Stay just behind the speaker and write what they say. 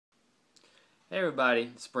Hey everybody,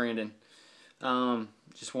 it's Brandon.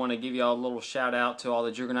 Just want to give y'all a little shout out to all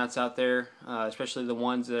the Juggernauts out there, especially the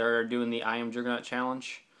ones that are doing the I Am Juggernaut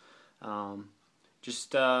Challenge. Um,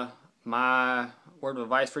 just my word of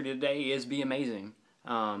advice for you today is be amazing.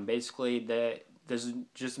 Basically, that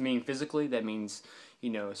doesn't just mean physically, that means,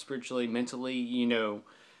 spiritually, mentally,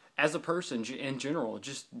 as a person in general,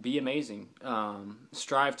 just be amazing.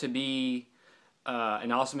 Strive to be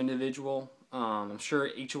an awesome individual. I'm sure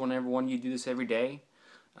each and every one of you do this every day,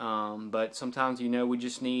 but sometimes we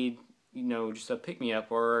just need just a pick me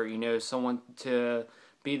up, or someone to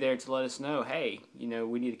be there to let us know, hey,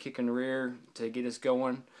 we need a kick in the rear to get us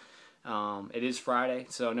going. It is Friday,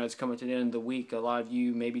 so I know it's coming to the end of the week. A lot of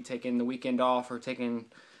you may be taking the weekend off or taking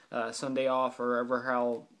Sunday off, or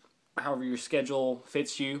however your schedule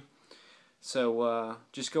fits you. So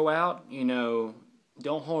just go out, don't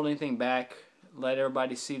hold anything back. Let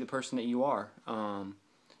everybody see the person that you are.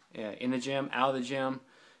 In the gym, out of the gym,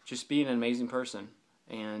 just be an amazing person.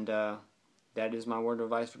 And that is my word of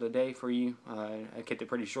advice for the day for you. I kept it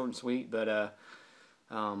pretty short and sweet, but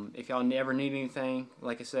if y'all ever need anything,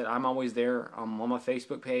 like I said, I'm always there. I'm on my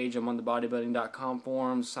Facebook page. I'm on the bodybuilding.com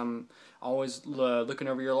forums. I'm always looking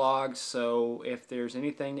over your logs. So if there's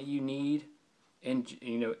anything that you need, and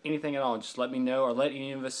anything at all, just let me know, or let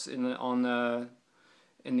any of us in the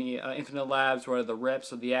Infinite Labs, whether the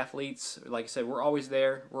reps or the athletes. Like I said, we're always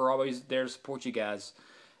there. We're always there to support you guys,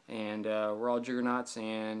 and we're all Juggernauts,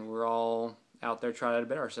 and we're all out there trying to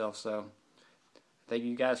better ourselves. So thank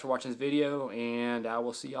you guys for watching this video, and I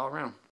will see y'all around.